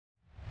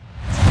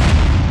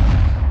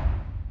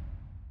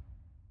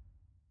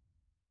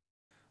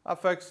Hi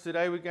folks,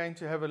 today we're going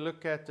to have a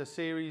look at a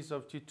series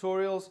of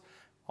tutorials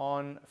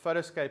on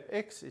Photoscape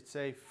X. It's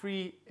a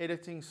free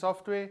editing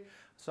software,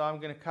 so I'm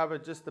going to cover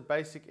just the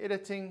basic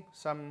editing,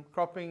 some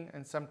cropping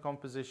and some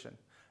composition.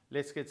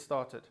 Let's get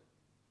started.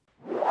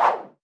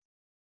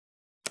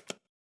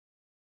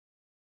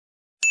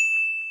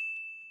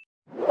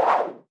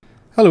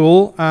 Hello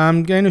all,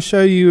 I'm going to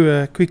show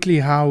you quickly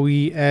how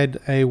we add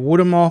a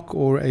watermark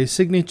or a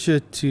signature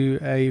to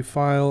a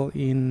file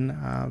in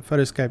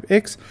Photoscape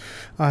X.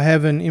 I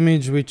have an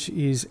image which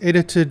is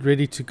edited,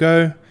 ready to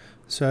go.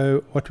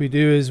 So what we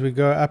do is we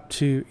go up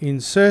to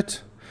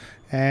Insert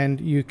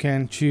and you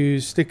can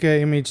choose sticker,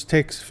 image,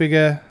 text,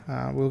 figure.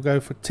 We'll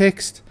go for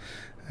text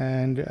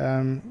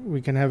and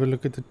we can have a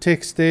look at the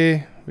text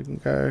there. We can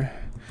go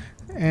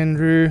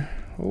Andrew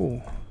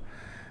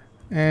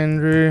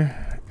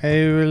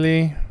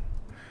Aveley.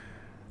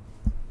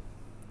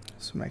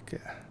 Let's make the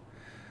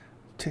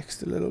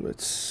text a little bit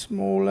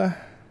smaller.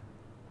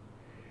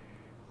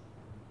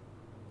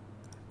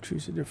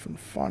 Choose a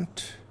different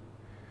font.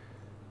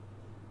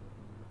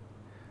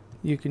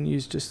 You can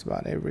use just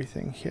about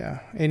everything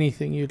here,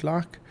 anything you'd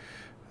like.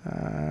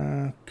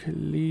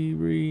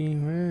 Calibri,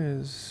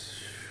 where's...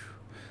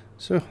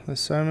 So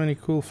there's so many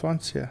cool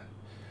fonts here.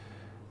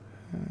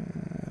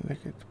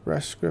 Look at the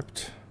brush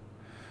script.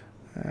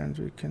 And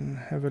we can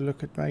have a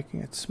look at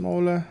making it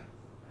smaller,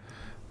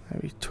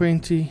 maybe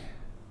 20,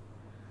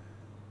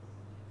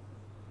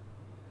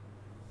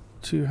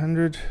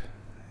 200,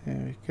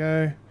 there we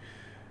go.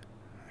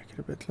 Make it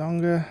a bit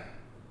longer,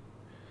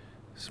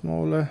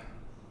 smaller,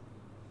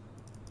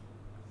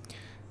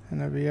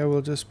 and over here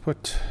we'll just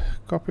put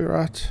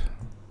copyright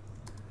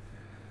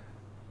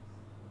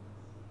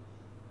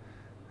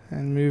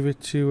and move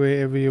it to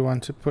wherever you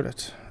want to put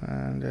it,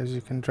 and as you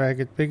can drag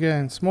it bigger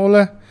and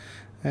smaller.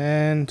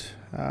 And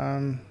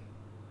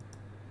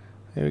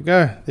there we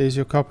go, there's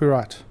your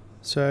copyright.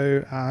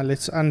 So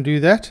let's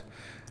undo that.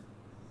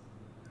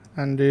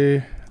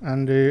 Undo.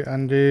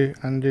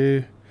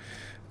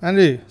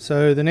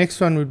 So the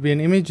next one would be an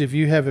image. If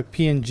you have a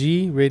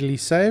PNG readily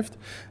saved,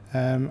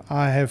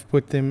 I have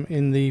put them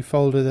in the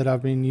folder that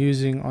I've been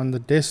using on the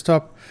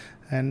desktop,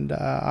 and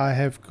I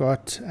have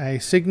got a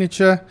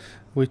signature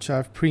which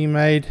I've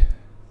pre-made,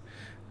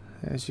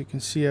 as you can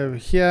see over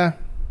here.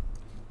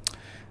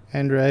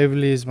 Andrew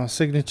Aveley is my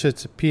signature.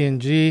 It's a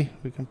PNG.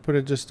 We can put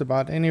it just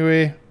about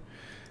anywhere.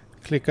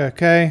 Click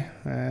OK,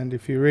 and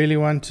if you really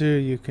want to,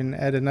 you can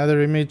add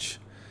another image.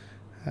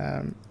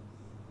 I've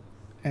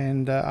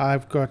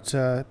got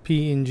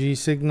PNG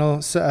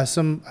signal,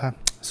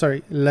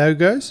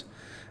 logos,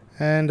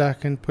 and I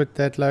can put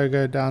that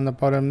logo down the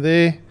bottom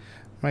there.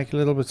 Make it a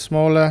little bit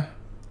smaller,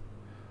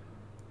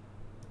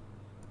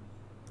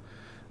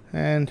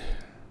 and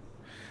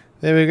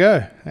there we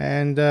go.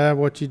 And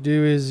what you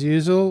do is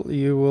usual,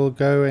 you will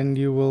go and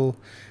you will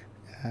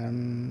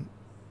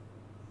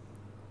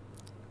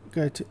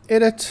go to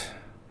Edit,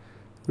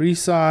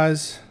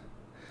 Resize.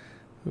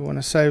 We want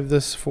to save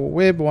this for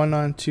Web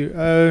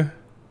 1920.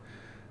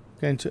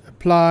 Going to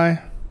Apply. And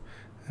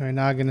we're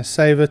now going to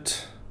save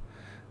it.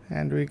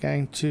 And we're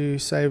going to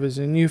save as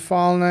a new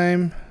file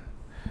name,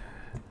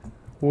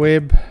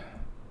 Web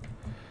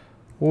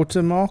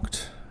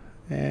Watermarked.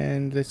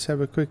 And let's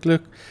have a quick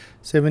look.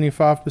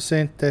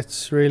 75%,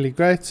 that's really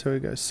great. So we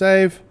go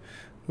save,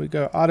 we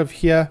go out of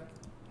here,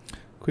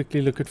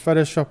 quickly look at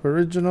Photoshop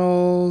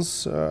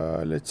Originals.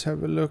 Let's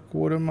have a look.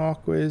 Watermark,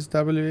 where's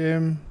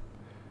WM?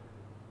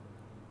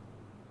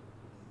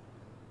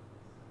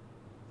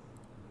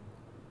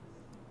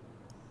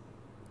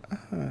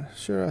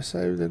 Sure, I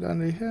saved it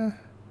under here.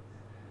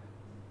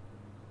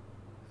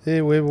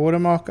 There, Web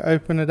Watermark,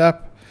 open it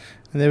up,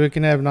 and there we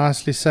can have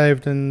nicely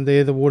saved, and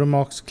there the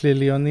watermark's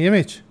clearly on the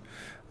image.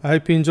 I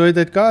hope you enjoyed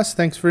that, guys.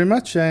 Thanks very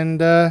much, and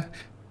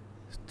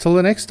till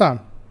the next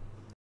time.